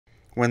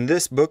When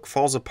this book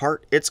falls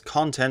apart, its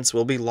contents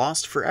will be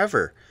lost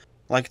forever.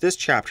 Like this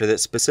chapter that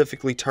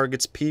specifically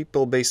targets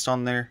people based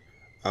on their...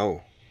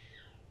 Oh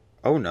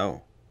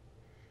no.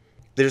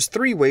 There's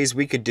 3 ways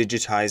we could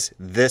digitize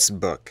this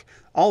book,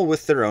 all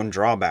with their own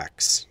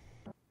drawbacks.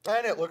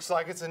 And it looks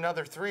like it's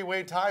another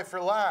 3-way tie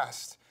for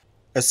last.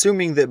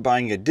 Assuming that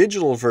buying a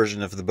digital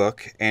version of the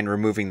book and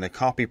removing the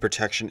copy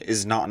protection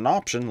is not an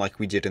option like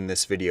we did in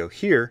this video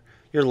here,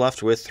 you're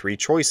left with 3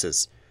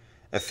 choices.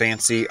 A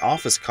fancy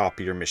office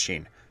copier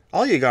machine.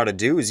 All you gotta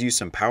do is use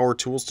some power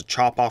tools to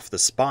chop off the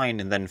spine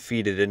and then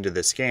feed it into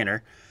the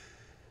scanner.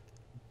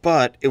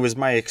 But it was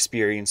my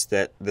experience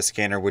that the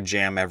scanner would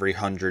jam every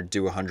 100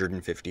 to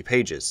 150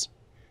 pages.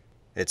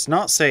 It's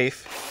not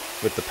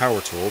safe with the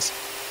power tools.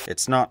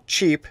 It's not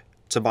cheap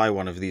to buy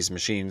one of these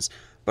machines,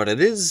 but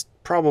it is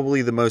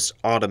probably the most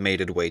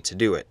automated way to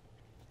do it.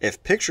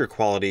 If picture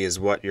quality is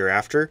what you're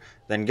after,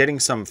 then getting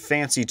some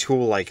fancy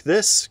tool like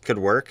this could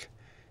work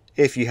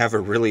if you have a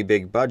really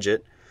big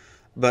budget.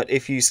 But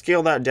if you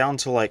scale that down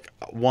to like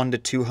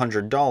 $100 to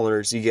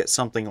 $200, you get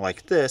something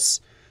like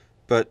this,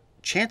 but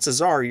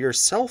chances are your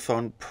cell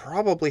phone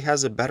probably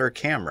has a better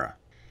camera.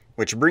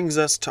 Which brings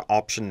us to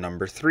option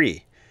number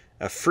 3,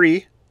 a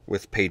free,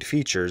 with paid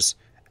features,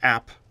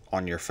 app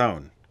on your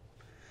phone.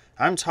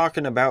 I'm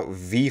talking about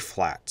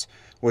vFlat,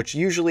 which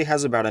usually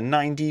has about a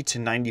 90 to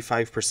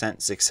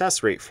 95%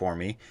 success rate for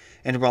me,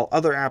 and while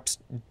other apps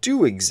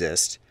do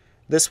exist,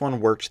 this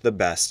one worked the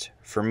best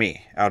for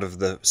me out of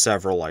the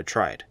several I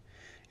tried.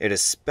 It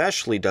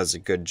especially does a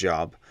good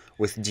job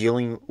with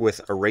dealing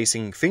with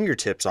erasing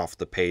fingertips off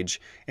the page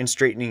and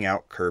straightening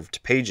out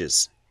curved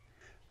pages.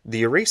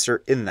 The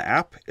eraser in the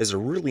app is a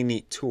really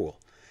neat tool,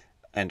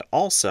 and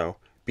also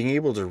being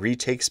able to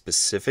retake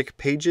specific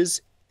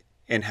pages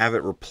and have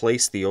it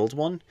replace the old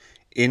one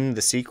in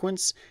the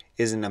sequence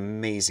is an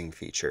amazing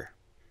feature.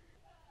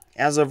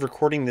 As of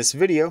recording this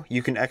video,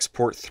 you can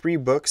export 3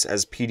 books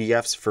as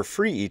PDFs for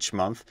free each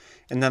month,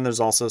 and then there's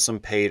also some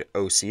paid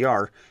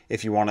OCR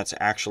if you want it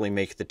to actually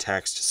make the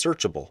text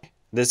searchable.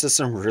 This is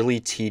some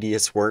really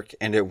tedious work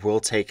and it will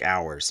take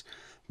hours,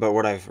 but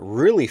what I've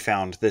really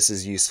found this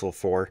is useful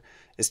for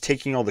is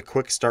taking all the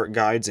quick start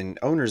guides and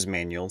owner's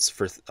manuals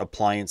for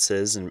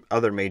appliances and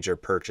other major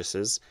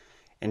purchases,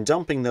 and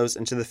dumping those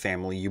into the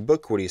family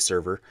Ubiquity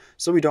server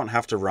so we don't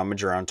have to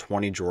rummage around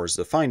 20 drawers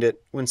to find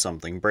it when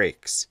something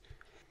breaks.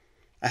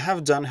 I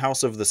have done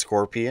House of the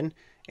Scorpion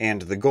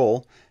and The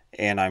Goal,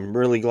 and I'm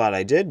really glad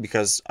I did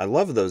because I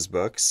love those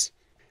books,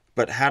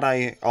 but had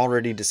I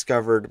already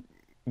discovered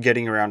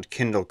getting around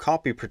Kindle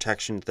copy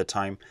protection at the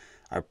time,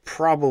 I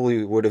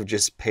probably would have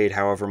just paid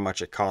however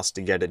much it cost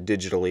to get it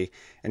digitally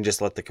and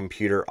just let the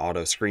computer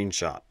auto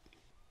screenshot.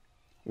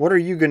 What are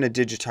you going to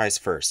digitize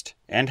first,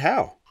 and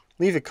how?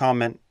 Leave a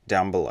comment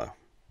down below.